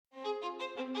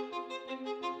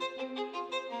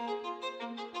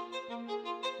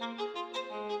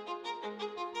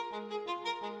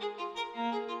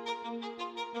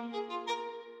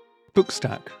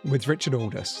Bookstack with Richard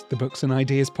Aldous, the Books and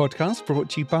Ideas podcast brought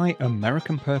to you by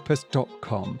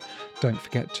AmericanPurpose.com. Don't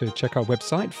forget to check our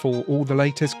website for all the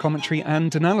latest commentary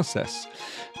and analysis.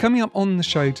 Coming up on the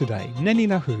show today, Nelly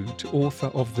Lahoud, author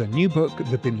of the new book,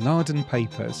 The Bin Laden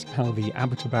Papers, How the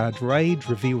Abbottabad Raid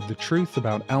Revealed the Truth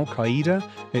About Al-Qaeda,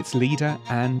 its leader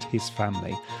and his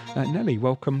family. Nelly,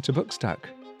 welcome to Bookstack.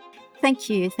 Thank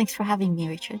you. Thanks for having me,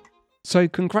 Richard. So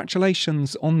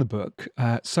congratulations on the book.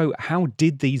 So how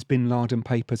did these Bin Laden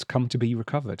papers come to be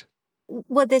recovered?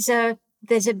 Well, there's a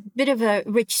bit of a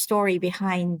rich story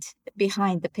behind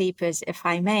the papers, if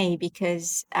I may,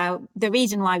 because the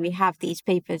reason why we have these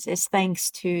papers is thanks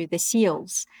to the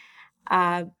SEALs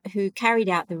who carried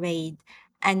out the raid.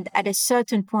 And at a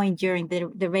certain point during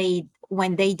the raid,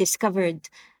 when they discovered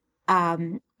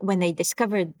the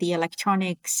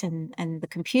electronics and the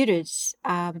computers,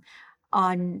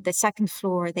 on the second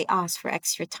floor, they asked for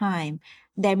extra time.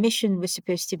 Their mission was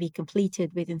supposed to be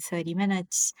completed within 30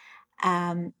 minutes.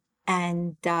 And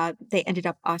they ended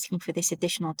up asking for this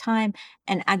additional time.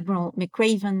 And Admiral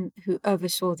McRaven, who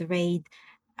oversaw the raid,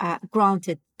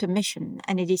 granted permission.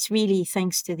 And it is really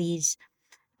thanks to these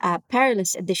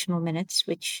perilous additional minutes,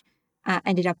 which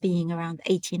ended up being around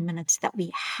 18 minutes, that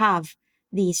we have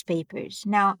these papers.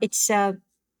 Now, it's a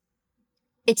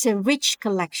rich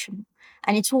collection.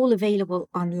 And it's all available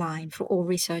online for all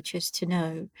researchers to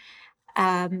know.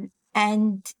 And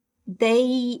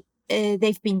they've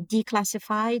been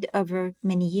declassified over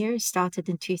many years, started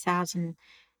in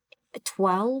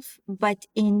 2012. But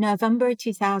in November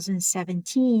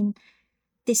 2017,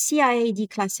 the CIA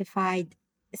declassified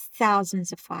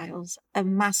thousands of files, a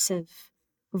massive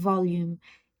volume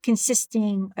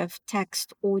consisting of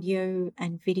text, audio,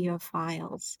 and video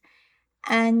files.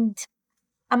 And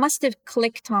I must have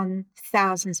clicked on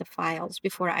thousands of files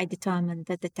before I determined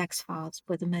that the text files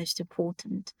were the most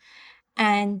important.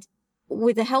 And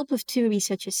with the help of two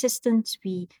research assistants,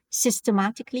 we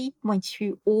systematically went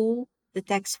through all the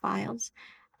text files,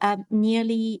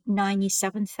 nearly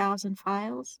 97,000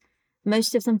 files.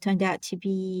 Most of them turned out to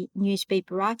be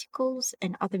newspaper articles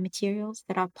and other materials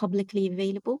that are publicly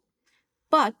available.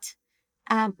 But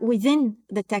within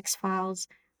the text files,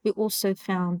 we also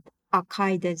found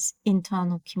Al-Qaeda's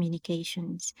internal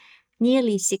communications,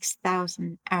 nearly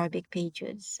 6,000 Arabic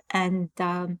pages. And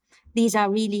these are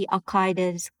really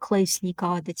Al-Qaeda's closely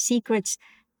guarded secrets.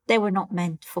 They were not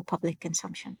meant for public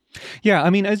consumption. Yeah, I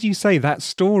mean, as you say, that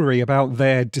story about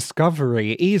their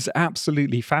discovery is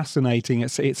absolutely fascinating.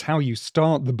 It's how you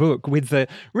start the book with the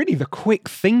quick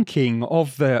thinking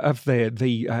of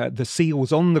the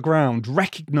SEALs on the ground,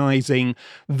 recognizing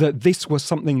that this was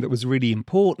something that was really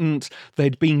important.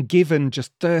 They'd been given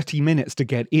just 30 minutes to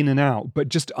get in and out, but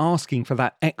just asking for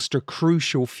that extra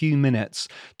crucial few minutes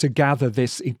to gather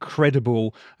this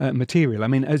incredible material. I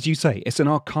mean, as you say, it's an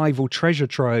archival treasure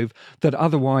trove that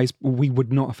otherwise we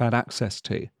would not have had access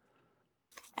to.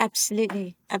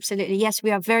 Absolutely. Yes, we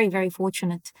are very, very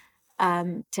fortunate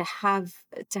to have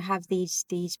these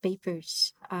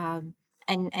papers.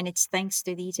 And it's thanks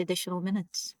to these additional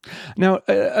minutes. Now,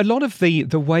 a lot of the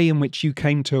way in which you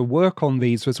came to work on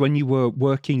these was when you were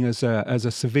working as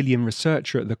a civilian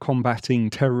researcher at the Combating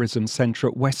Terrorism Centre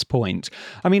at West Point.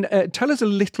 I mean, tell us a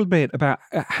little bit about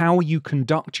how you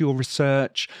conduct your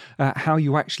research, how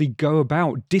you actually go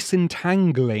about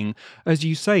disentangling, as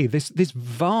you say, this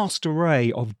vast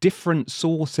array of different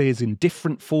sources in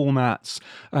different formats,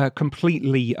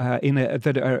 completely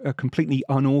that are a completely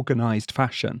unorganized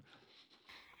fashion.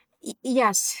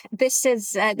 Yes, this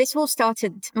all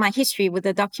started, my history with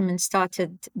the document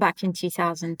started back in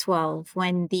 2012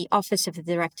 when the Office of the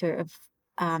Director of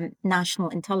National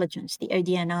Intelligence, the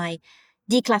ODNI,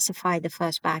 declassified the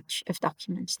first batch of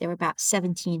documents. There were about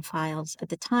 17 files at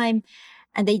the time,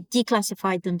 and they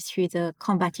declassified them through the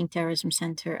Combating Terrorism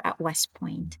Center at West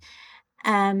Point.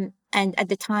 And at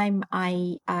the time,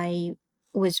 I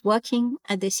was working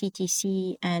at the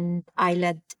CTC, and I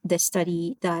led the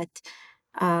study that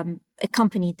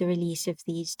accompanied the release of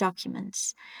these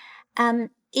documents. The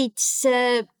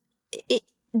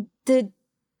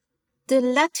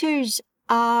letters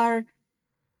are,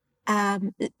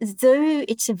 though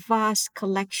it's a vast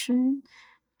collection,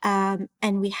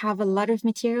 and we have a lot of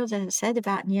materials, as I said,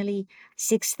 about nearly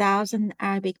 6,000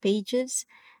 Arabic pages,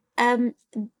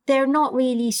 they're not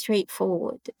really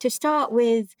straightforward. To start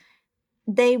with,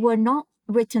 they were not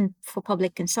written for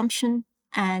public consumption.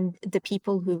 And the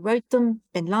people who wrote them,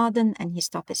 Bin Laden and his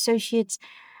top associates,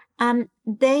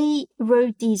 they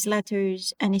wrote these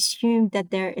letters and assumed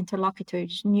that their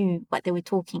interlocutors knew what they were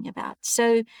talking about.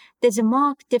 So there's a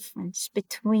marked difference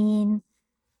between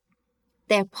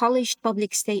their polished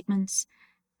public statements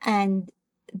and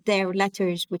their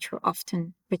letters, which were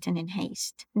often written in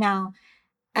haste. Now,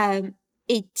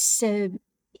 it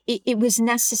was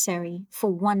necessary for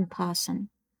one person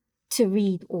to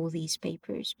read all these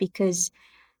papers, because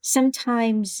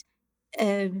sometimes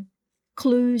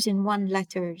clues in one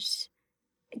letters,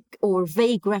 or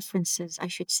vague references, I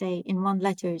should say, in one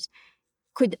letters,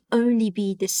 could only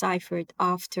be deciphered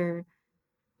after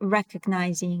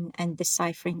recognizing and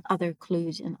deciphering other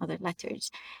clues in other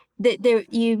letters.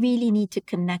 You really need to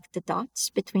connect the dots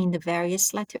between the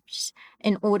various letters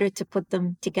in order to put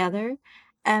them together.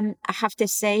 I have to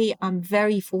say, I'm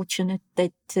very fortunate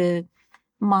that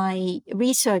my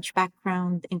research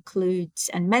background includes,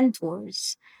 and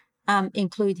mentors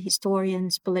include,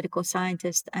 historians, political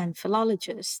scientists, and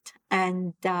philologists.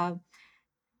 And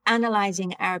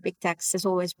analyzing Arabic texts has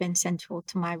always been central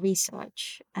to my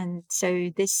research. And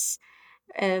so this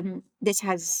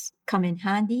has come in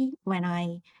handy when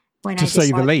I to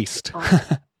say the least.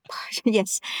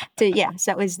 Yes,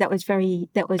 that was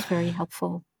very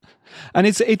helpful. And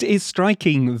it is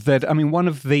striking that, I mean, one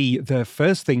of the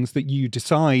first things that you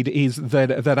decide is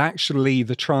that actually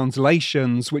the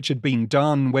translations which had been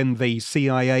done when the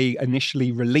CIA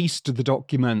initially released the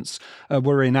documents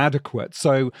were inadequate.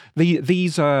 So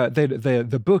these are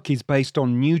the book is based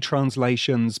on new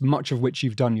translations, much of which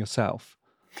you've done yourself.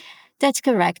 That's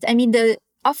correct. I mean, the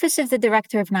Office of the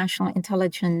Director of National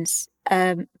Intelligence,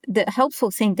 the helpful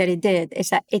thing that it did is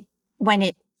that when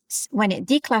it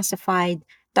declassified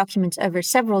documents over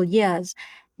several years,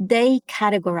 they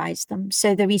categorized them.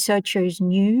 So the researchers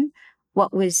knew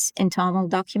what was internal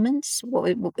documents,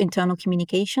 what were internal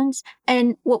communications,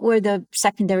 and what were the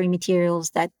secondary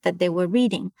materials that they were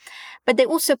reading. But they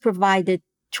also provided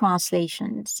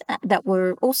translations that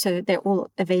were also, they're all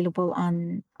available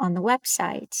on the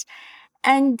websites.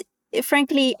 And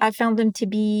frankly, I found them to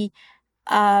be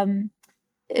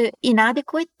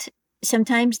inadequate.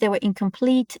 Sometimes they were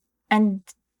incomplete, and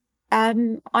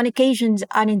on occasions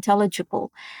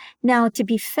unintelligible. Now, to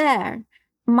be fair,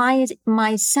 my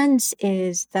sense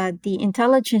is that the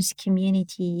intelligence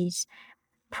communities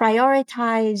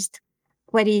prioritized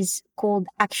what is called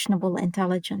actionable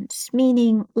intelligence,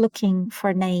 meaning looking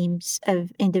for names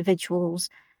of individuals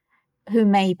who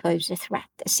may pose a threat,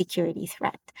 a security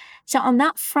threat. So on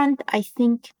that front, I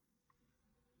think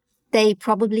they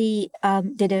probably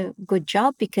did a good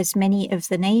job, because many of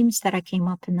the names that I came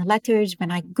up in the letters,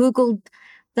 when I Googled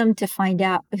them to find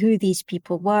out who these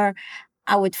people were,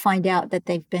 I would find out that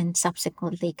they've been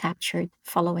subsequently captured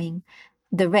following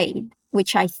the raid,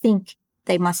 which I think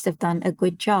they must have done a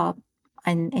good job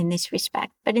in this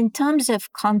respect. But in terms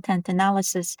of content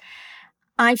analysis,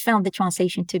 I found the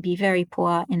translation to be very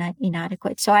poor and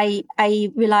inadequate. So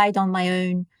I relied on my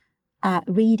own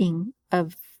reading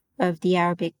of the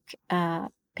Arabic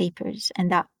papers,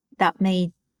 and that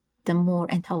made them more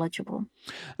intelligible.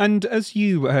 And as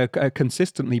you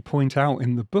consistently point out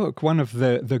in the book, one of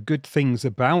the good things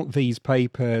about these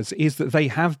papers is that they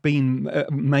have been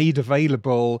made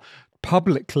available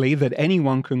publicly, that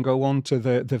anyone can go on to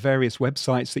the various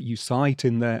websites that you cite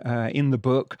in the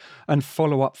book and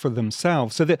follow up for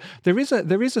themselves. So that there is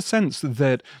a sense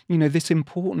that, you know, this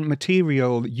important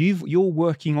material, you're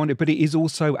working on it, but it is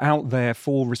also out there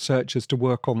for researchers to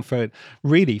work on for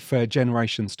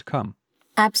generations to come.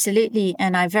 Absolutely,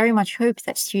 and I very much hope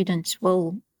that students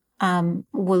will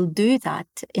do that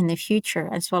in the future,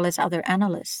 as well as other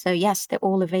analysts. So yes, they're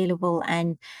all available,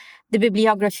 and the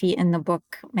bibliography in the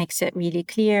book makes it really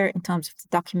clear in terms of the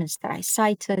documents that I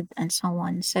cited and so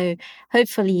on. So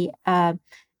hopefully,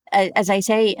 as I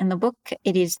say in the book,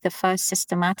 it is the first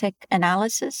systematic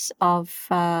analysis of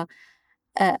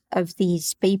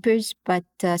these papers, but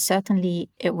certainly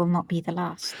it will not be the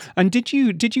last. And did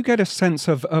you get a sense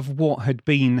of what had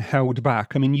been held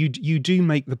back? I mean, you do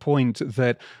make the point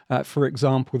that, for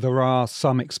example, there are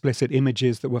some explicit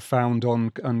images that were found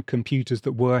on computers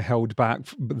that were held back,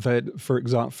 that, for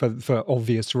example, for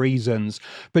obvious reasons.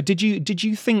 But did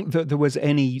you think that there was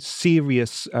any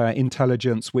serious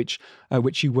intelligence which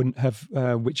you wouldn't have,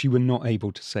 which you were not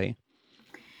able to see?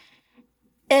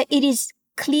 It is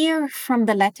clear from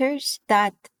the letters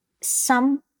that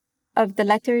some of the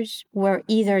letters were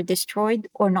either destroyed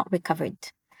or not recovered.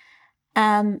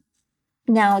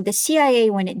 Now, the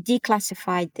CIA, when it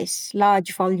declassified this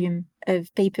large volume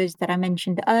of papers that I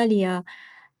mentioned earlier,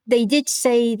 they did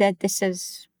say that this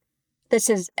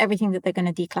is everything that they're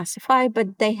going to declassify,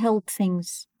 but they held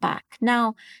things back.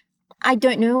 Now, I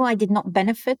don't know. I did not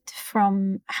benefit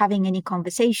from having any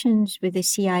conversations with the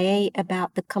CIA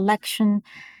about the collection.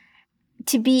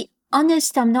 To be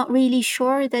honest, I'm not really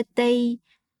sure that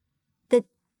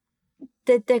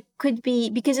that there could be,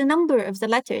 because a number of the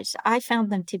letters, I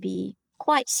found them to be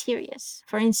quite serious,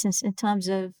 for instance, in terms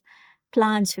of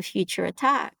plans for future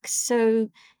attacks. So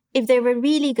if they were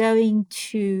really going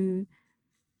to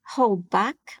hold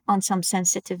back on some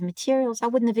sensitive materials, I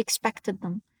wouldn't have expected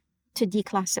them to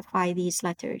declassify these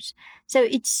letters. So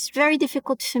it's very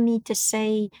difficult for me to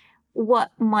say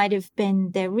what might have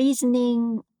been their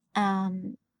reasoning.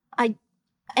 I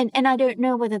don't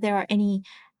know whether there are any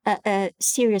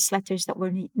serious letters that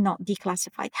were not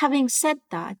declassified. Having said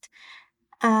that,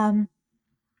 um,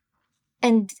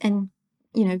 and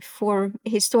for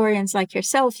historians like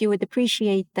yourself, you would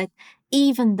appreciate that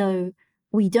even though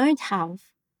we don't have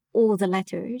all the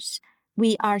letters,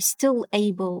 we are still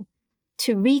able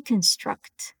to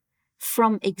reconstruct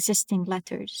from existing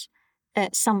letters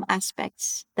some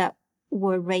aspects that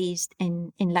were raised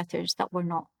in letters that were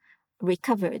not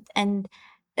recovered. And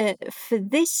for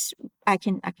this, I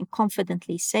can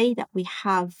confidently say that we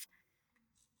have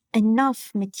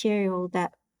enough material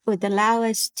that would allow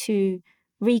us to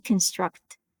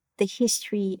reconstruct the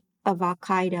history of Al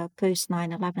Qaeda post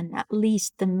 9/11, at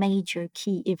least the major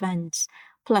key events,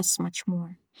 plus much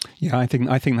more. Yeah, I think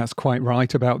that's quite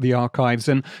right about the archives.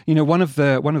 And one of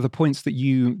the points that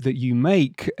you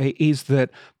make is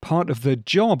that part of the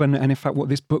job, and in fact what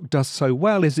this book does so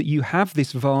well, is that you have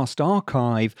this vast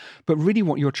archive, but really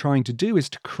what you're trying to do is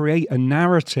to create a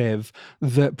narrative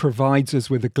that provides us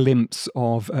with a glimpse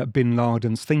of bin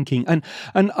Laden's thinking. And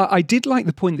I did like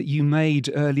the point that you made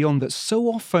early on, that so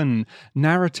often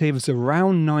narratives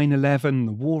around 9/11,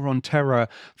 the war on terror,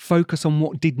 focus on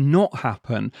what did not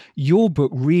happen. Your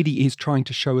book really is trying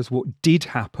to show us what did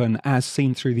happen as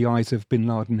seen through the eyes of bin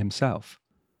Laden himself.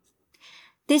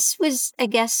 This was, I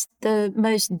guess, the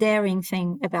most daring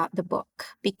thing about the book,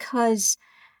 because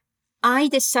I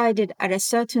decided at a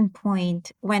certain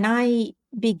point, when I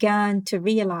began to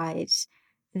realize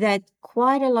that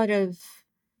quite a lot of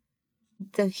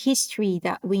the history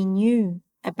that we knew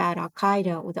about Al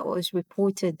Qaeda, or that was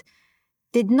reported,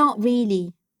 did not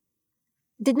really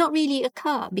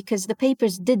occur, because the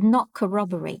papers did not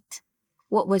corroborate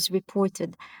what was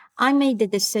reported. I made the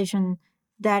decision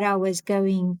that I was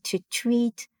going to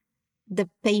treat the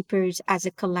papers as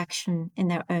a collection in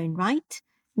their own right,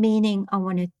 meaning I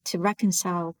wanted to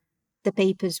reconcile the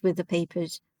papers with the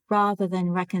papers rather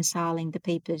than reconciling the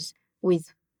papers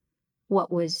with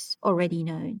what was already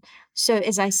known. So,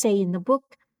 as I say in the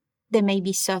book, there may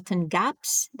be certain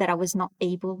gaps that I was not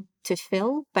able to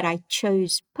fill, but I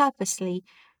chose purposely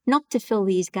not to fill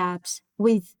these gaps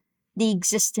with the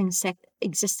existing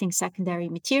secondary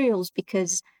materials,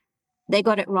 because they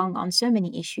got it wrong on so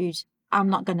many issues. I'm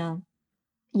not gonna,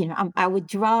 I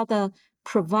would rather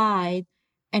provide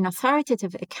an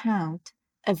authoritative account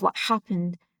of what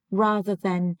happened rather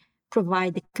than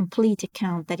provide the complete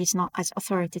account that is not as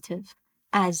authoritative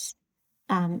as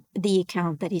the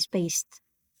account that is based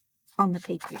on the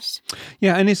papers.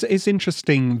 Yeah, and it's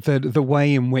interesting that the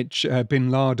way in which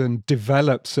bin Laden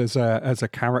develops as a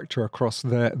character across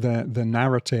the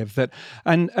narrative, that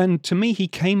and to me he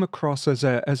came across as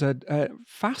a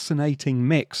fascinating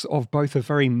mix of both a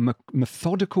very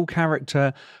methodical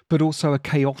character but also a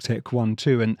chaotic one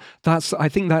too. And I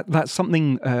think that's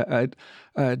something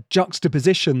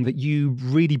juxtaposition that you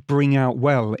really bring out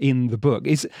well in the book.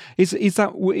 Is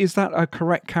that a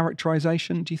correct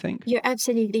characterization, do you think? You're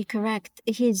absolutely correct.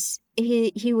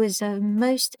 He was a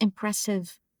most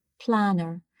impressive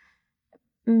planner,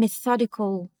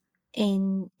 methodical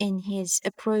in his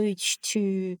approach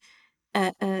to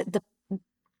the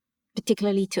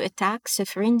particularly to attacks. So,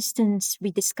 for instance,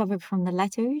 we discovered from the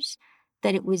letters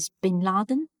that it was bin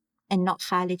Laden and not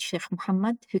Khalid Sheikh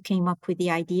Mohammed who came up with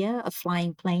the idea of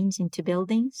flying planes into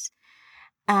buildings.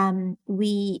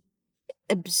 We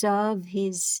observe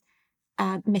his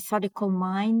methodical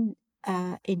mind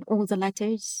in all the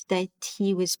letters, that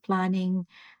he was planning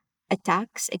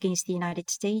attacks against the United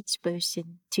States, both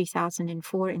in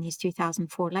 2004, in his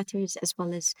 2004 letters, as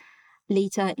well as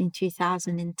later in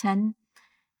 2010.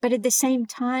 But at the same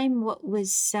time, what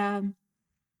was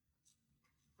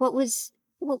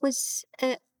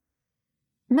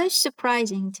most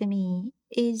surprising to me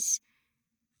is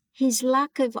his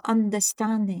lack of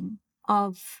understanding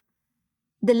of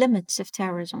the limits of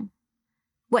terrorism,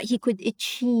 what he could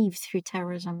achieve through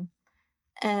terrorism.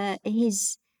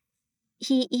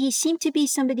 He seemed to be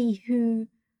somebody who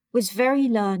was very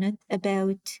learned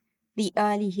about the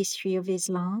early history of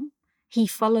Islam. He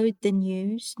followed the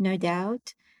news, no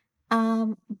doubt,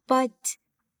 but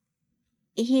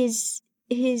his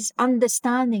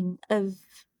understanding of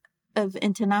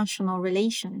international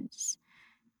relations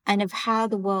and of how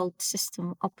the world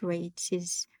system operates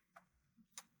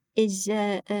is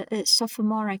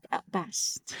sophomoric at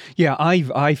best. Yeah,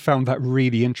 I found that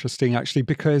really interesting actually,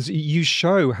 because you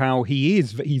show how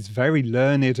he's very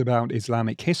learned about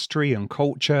Islamic history and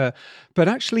culture, but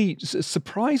actually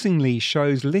surprisingly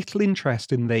shows little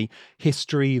interest in the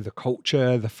history, the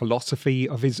culture, the philosophy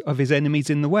of his enemies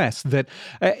in the West. That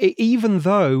even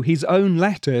though his own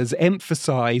letters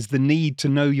emphasize the need to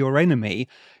know your enemy,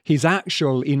 his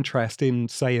actual interest in,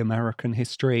 say, American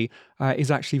history is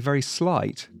actually very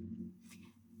slight.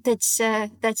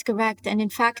 That's correct. And in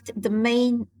fact, the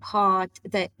main part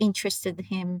that interested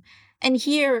him, and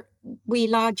here he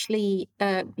largely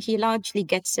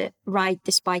gets it right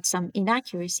despite some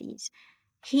inaccuracies.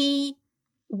 He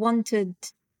wanted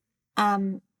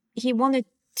um, he wanted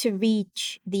to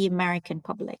reach the American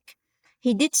public.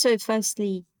 He did so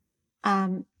firstly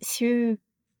through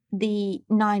the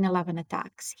 9/11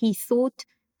 attacks. He thought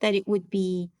that it would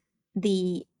be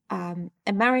the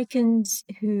Americans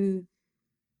who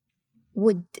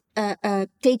would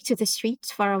take to the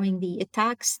streets following the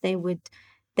attacks. They would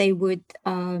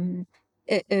uh,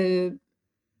 uh,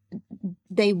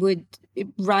 they would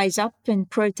rise up and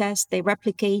protest. They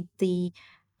replicate the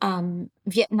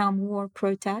Vietnam War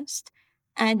protest,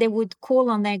 and they would call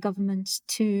on their governments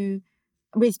to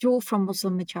withdraw from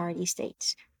Muslim majority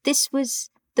states. This was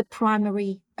the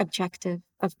primary objective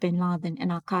of bin Laden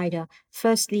and Al Qaeda,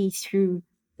 firstly through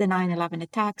the 9/11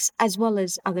 attacks, as well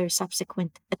as other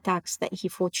subsequent attacks that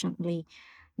his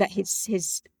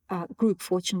group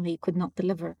fortunately could not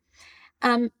deliver.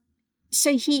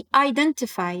 So he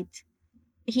identified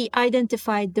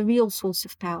the real source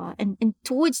of power, and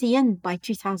towards the end, by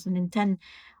 2010,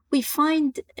 we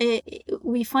find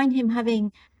him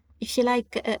having, if you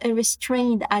like, a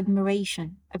restrained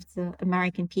admiration of the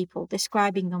American people,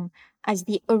 describing them as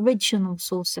the original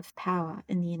source of power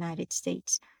in the United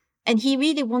States, and he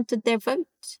really wanted their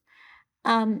vote,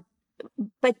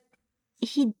 but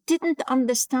he didn't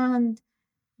understand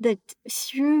that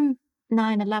through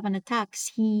 9/11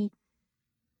 attacks, he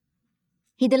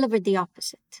delivered the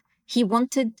opposite. He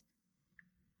wanted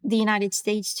the United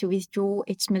States to withdraw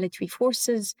its military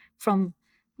forces from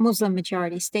Muslim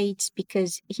majority states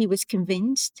because he was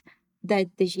convinced that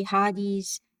the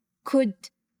jihadis could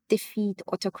defeat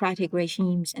autocratic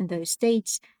regimes in those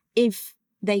states if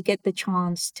they get the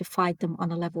chance to fight them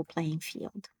on a level playing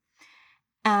field.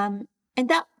 And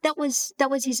that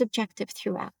was his objective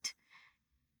throughout.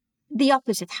 The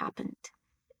opposite happened.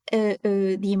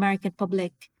 The American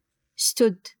public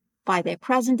stood by their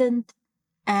president,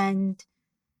 and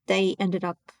they ended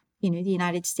up, the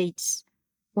United States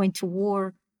went to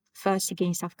war first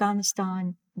against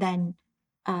Afghanistan, then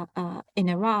in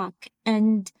Iraq,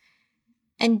 and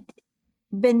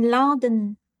bin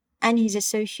Laden and his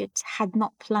associates had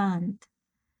not planned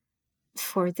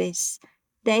for this.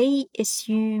 They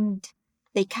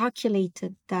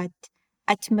calculated that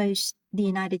at most the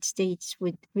United States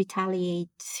would retaliate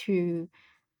through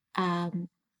a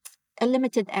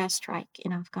limited airstrike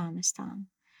in Afghanistan.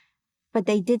 But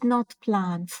they did not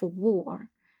plan for war.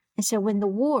 And so when the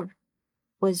war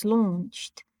was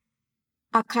launched,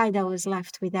 Al Qaeda was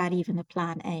left without even a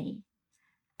plan A.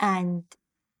 And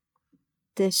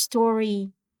the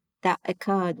story that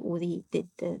occurred, or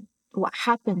what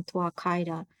happened to Al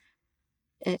Qaeda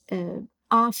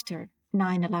after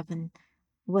 9/11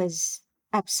 was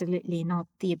absolutely not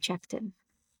the objective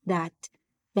that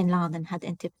bin Laden had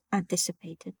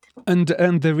anticipated. And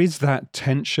there is that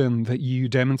tension that you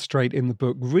demonstrate in the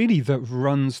book, really, that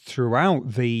runs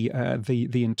throughout the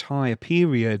entire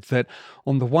period. That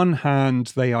on the one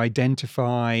hand, they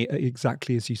identify,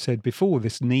 exactly as you said before,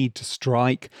 this need to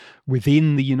strike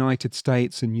within the United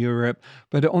States and Europe,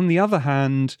 but on the other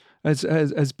hand,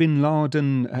 as bin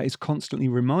Laden is constantly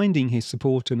reminding his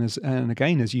supporters, and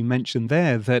again, as you mentioned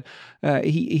there, that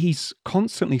he's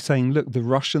constantly saying, look, the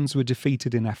Russians were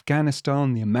defeated in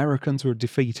Afghanistan, the Americans were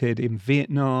defeated in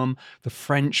Vietnam, the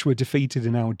French were defeated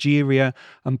in Algeria,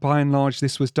 and by and large,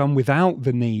 this was done without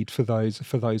the need for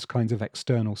those kinds of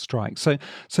external strikes.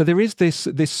 So there is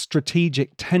this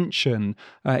strategic tension,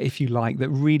 if you like, that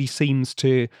really seems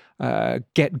to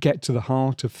get to the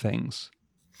heart of things.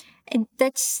 And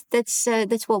that's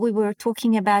what we were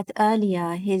talking about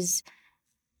earlier. His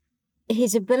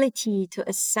ability to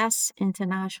assess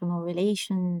international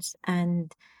relations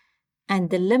and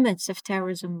the limits of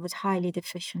terrorism was highly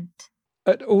deficient.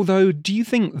 Although, do you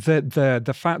think that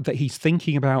the fact that he's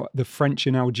thinking about the French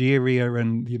in Algeria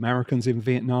and the Americans in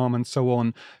Vietnam and so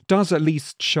on does at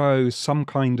least show some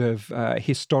kind of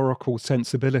historical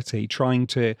sensibility, trying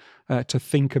to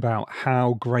think about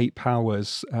how great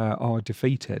powers are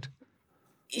defeated?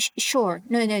 Sure.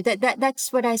 No,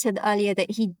 that's what I said earlier,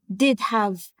 that he did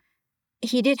have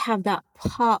he did have that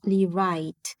partly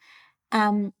right,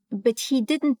 but he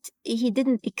didn't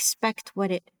expect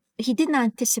he didn't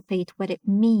anticipate what it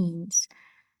means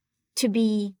to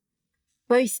be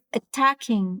both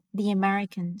attacking the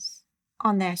Americans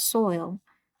on their soil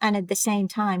and at the same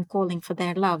time calling for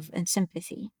their love and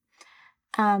sympathy.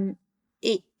 Um,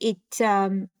 it it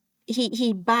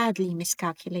he badly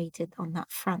miscalculated on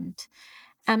that front.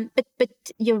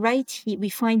 But you're right. We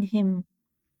find him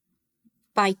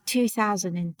by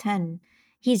 2010.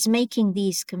 He's making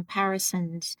these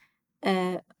comparisons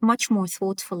much more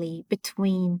thoughtfully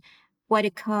between what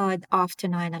occurred after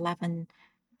 9/11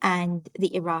 and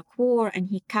the Iraq War, and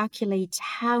he calculates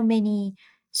how many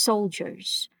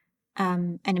soldiers,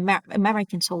 and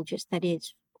American soldiers, that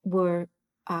is, were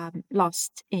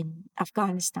lost in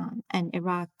Afghanistan and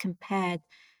Iraq compared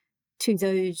to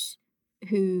those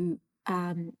who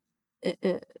um,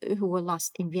 who were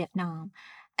lost in Vietnam.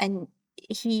 And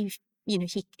he,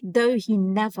 he, though he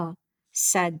never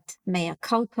said mea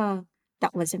culpa,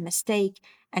 that was a mistake,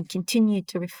 and continued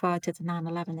to refer to the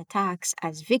 9/11 attacks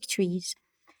as victories,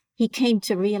 he came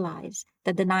to realize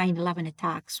that the 9/11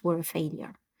 attacks were a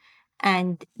failure.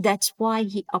 And that's why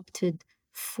he opted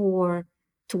for,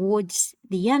 towards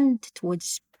the end,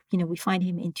 we find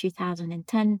him in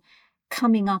 2010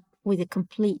 coming up with a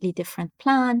completely different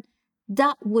plan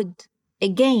that would,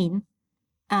 again,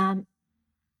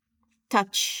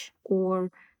 touch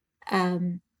or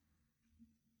um,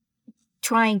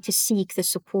 trying to seek the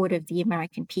support of the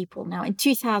American people. Now, in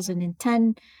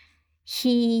 2010,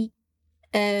 he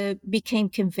became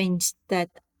convinced that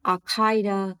Al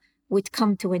Qaeda would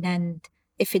come to an end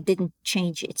if it didn't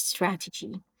change its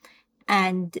strategy.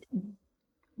 And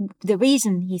the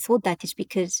reason he thought that is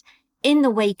because, in the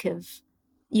wake of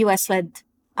US led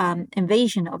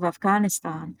invasion of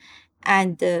Afghanistan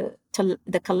and the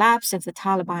collapse of the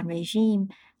Taliban regime,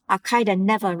 Al Qaeda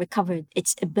never recovered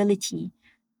its ability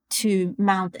to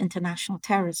mount international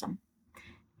terrorism.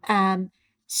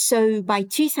 So by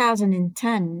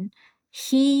 2010,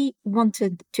 he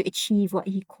wanted to achieve what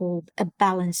he called a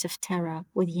balance of terror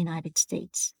with the United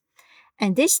States.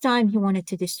 And this time he wanted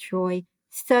to destroy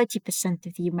 30%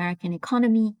 of the American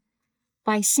economy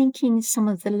by sinking some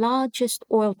of the largest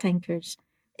oil tankers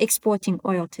exporting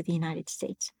oil to the United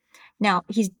States. Now,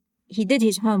 he did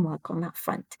his homework on that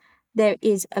front. There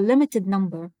is a limited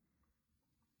number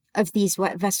of these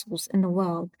vessels in the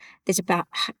world. There's about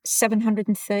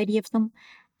 730 of them,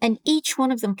 and each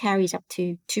one of them carries up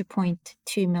to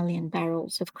 2.2 million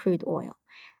barrels of crude oil.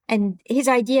 And his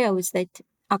idea was that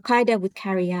Al Qaeda would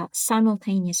carry out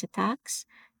simultaneous attacks,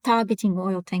 targeting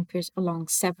oil tankers along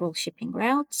several shipping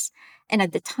routes. And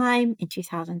at the time, in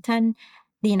 2010,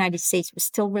 the United States was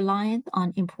still reliant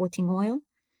on importing oil.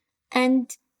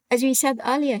 And as we said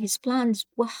earlier, his plans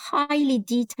were highly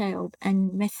detailed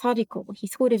and methodical. He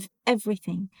thought of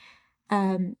everything.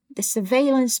 The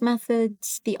surveillance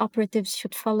methods the operatives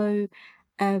should follow,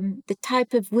 the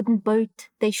type of wooden boat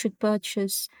they should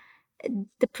purchase,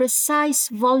 the precise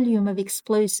volume of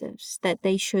explosives that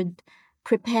they should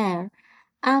prepare.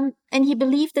 And he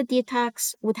believed that the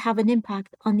attacks would have an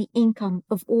impact on the income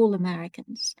of all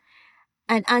Americans,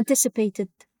 and anticipated,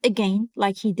 again,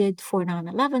 like he did for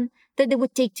 9/11, that they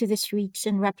would take to the streets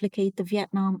and replicate the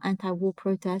Vietnam anti-war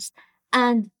protest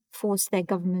and force their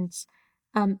governments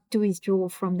to withdraw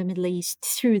from the Middle East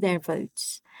through their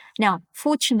votes. Now,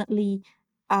 fortunately,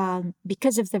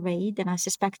 because of the raid, and I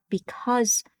suspect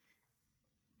because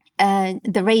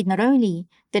the raid not only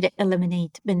did it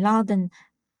eliminate bin Laden,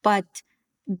 but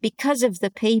because of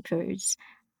the papers,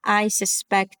 I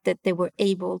suspect that they were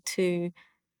able to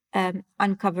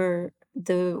uncover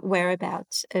the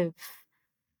whereabouts of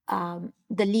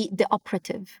the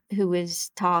operative who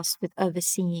was tasked with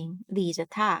overseeing these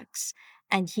attacks,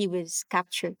 and he was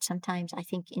captured sometimes, I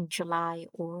think, in July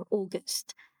or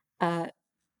August,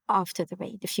 after the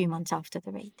raid, a few months after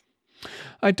the raid.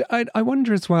 I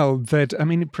wonder as well that, I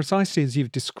mean, precisely as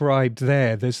you've described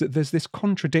there, there's this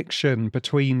contradiction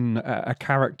between a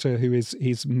character who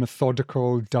is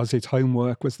methodical, does his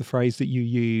homework, was the phrase that you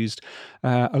used,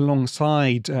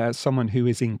 alongside someone who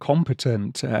is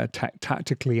incompetent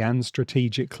tactically and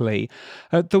strategically.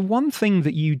 The one thing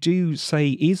that you do say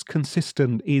is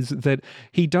consistent is that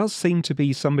he does seem to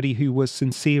be somebody who was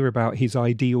sincere about his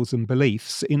ideals and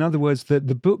beliefs. In other words, that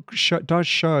the book does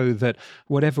show that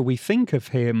whatever we think of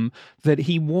him, that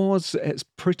he was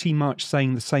pretty much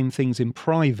saying the same things in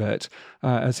private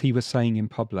as he was saying in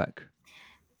public.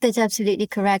 That's absolutely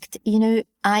correct.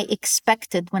 I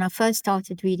expected, when I first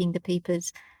started reading the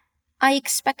papers, I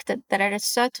expected that at a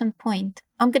certain point,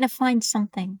 I'm going to find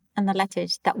something in the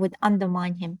letters that would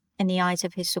undermine him in the eyes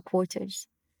of his supporters.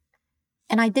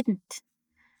 and I didn't.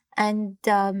 And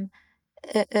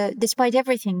despite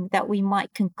everything that we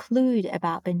might conclude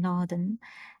about bin Laden,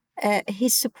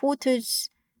 his supporters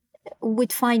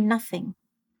would find nothing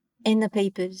in the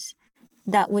papers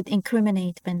that would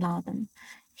incriminate bin Laden.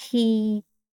 He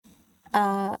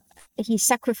he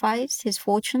sacrificed his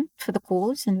fortune for the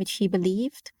cause in which he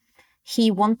believed.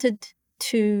 He wanted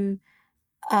to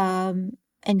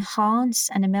enhance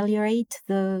and ameliorate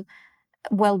the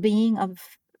well-being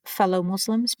of fellow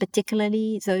Muslims,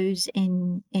 particularly those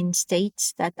in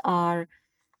states that are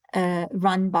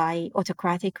run by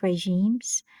autocratic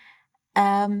regimes.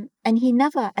 And he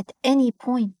never at any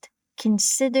point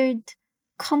considered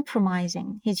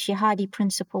compromising his jihadi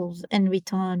principles in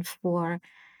return for,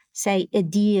 say, a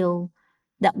deal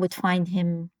that would find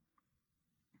him,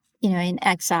 in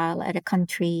exile at a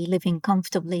country, living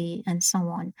comfortably, and so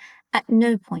on. At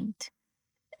no point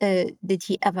did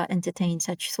he ever entertain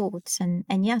such thoughts.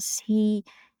 And yes, he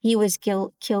was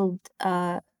killed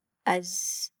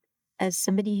as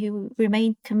somebody who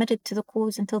remained committed to the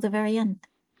cause until the very end.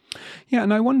 Yeah,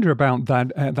 and I wonder about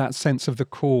that sense of the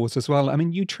cause as well. I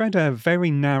mean, you tread a very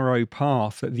narrow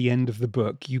path at the end of the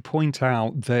book. You point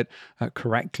out that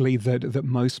correctly that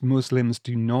most Muslims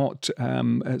do not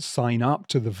sign up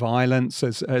to the violence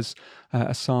as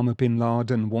Osama bin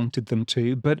Laden wanted them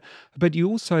to, but you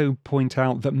also point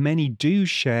out that many do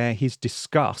share his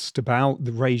disgust about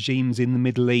the regimes in the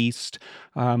Middle East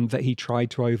that he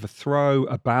tried to overthrow,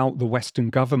 about the Western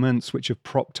governments which have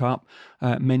propped up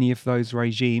many of those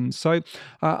regimes. So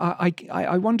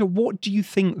I wonder, what do you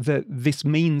think that this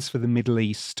means for the Middle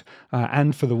East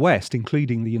and for the West,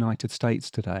 including the United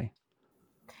States today?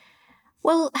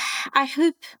 Well, I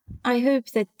hope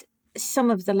that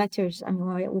some of the letters,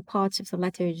 or parts of the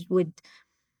letters, would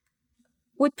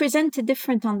present a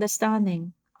different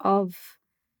understanding of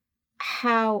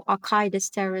how Al-Qaeda's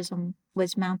terrorism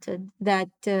was mounted. That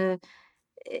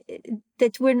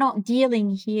we're not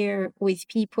dealing here with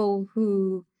people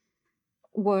who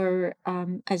were,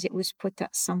 as it was put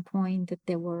at some point, that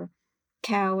they were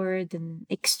coward and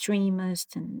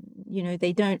extremist, and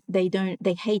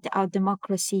they hate our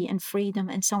democracy and freedom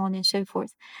and so on and so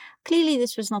forth. Clearly,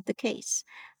 this was not the case.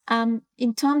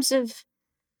 In terms of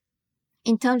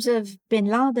bin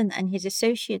Laden and his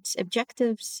associates'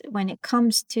 objectives, when it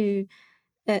comes to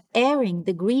airing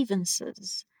the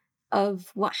grievances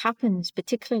of what happens,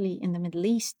 particularly in the Middle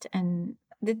East, and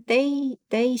that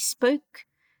they spoke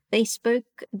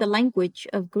the language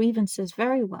of grievances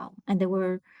very well, and they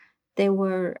were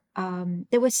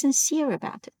sincere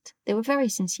about it. They were very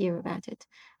sincere about it,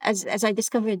 as I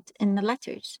discovered in the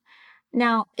letters.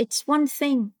 Now, it's one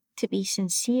thing to be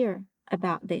sincere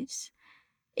about this.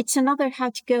 It's another how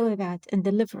to go about and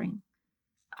delivering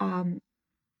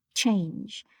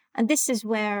change. And this is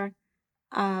where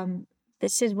I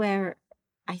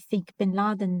think bin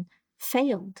Laden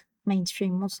failed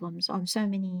mainstream Muslims on so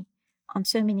many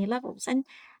levels.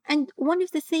 And one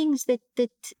of the things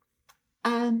that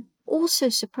also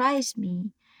surprised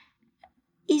me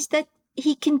is that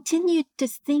he continued to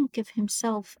think of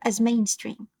himself as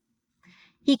mainstream.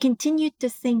 He continued to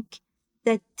think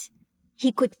that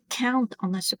he could count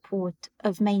on the support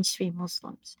of mainstream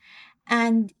Muslims.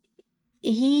 And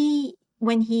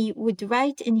when he would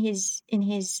write in his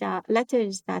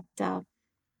letters that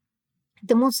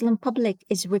the Muslim public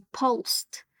is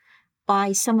repulsed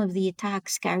by some of the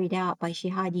attacks carried out by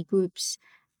jihadi groups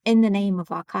in the name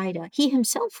of Al-Qaeda, he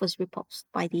himself was repulsed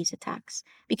by these attacks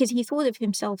because he thought of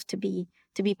himself to be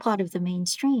part of the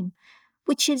mainstream,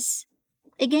 which is,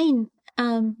 again,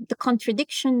 the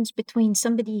contradictions between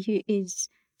somebody who is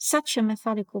such a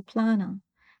methodical planner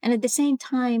and at the same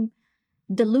time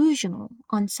delusional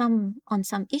on some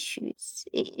issues.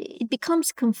 It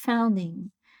becomes confounding.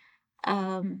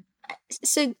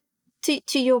 So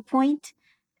to your point,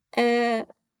 I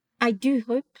do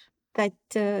hope that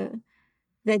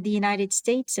that the United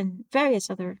States and various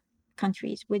other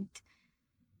countries would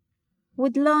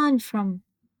learn from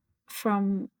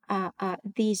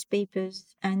these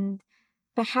papers, and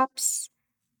perhaps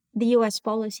the U.S.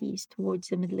 policies towards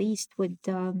the Middle East would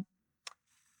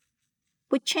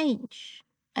change.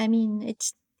 I mean,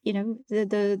 it's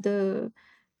the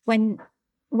when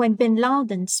bin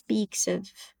Laden speaks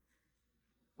of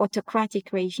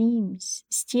autocratic regimes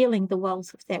stealing the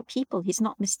wealth of their people, he's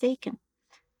not mistaken.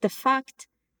 The fact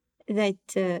that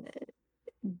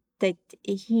that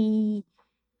he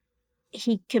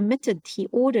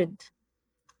ordered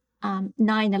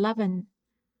 9/11,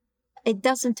 it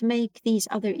doesn't make these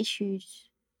other issues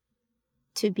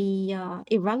to be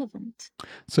irrelevant.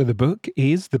 So the book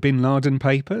is The Bin Laden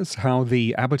Papers, How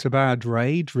the Abbottabad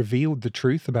Raid Revealed the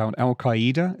Truth About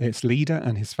Al-Qaeda, its leader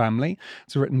and his family.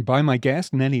 It's written by my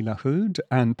guest, Nellie Lahoud,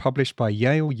 and published by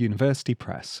Yale University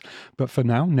Press. But for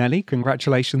now, Nellie,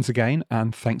 congratulations again,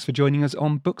 and thanks for joining us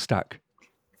on Bookstack.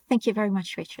 Thank you very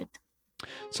much, Richard.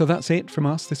 So that's it from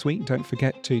us this week. Don't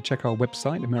forget to check our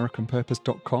website,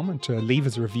 americanpurpose.com, and to leave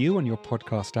us a review on your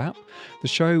podcast app. The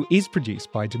show is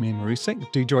produced by Damir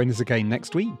Marusik. Do join us again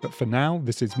next week. But for now,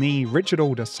 this is me, Richard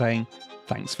Alder, saying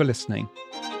thanks for listening.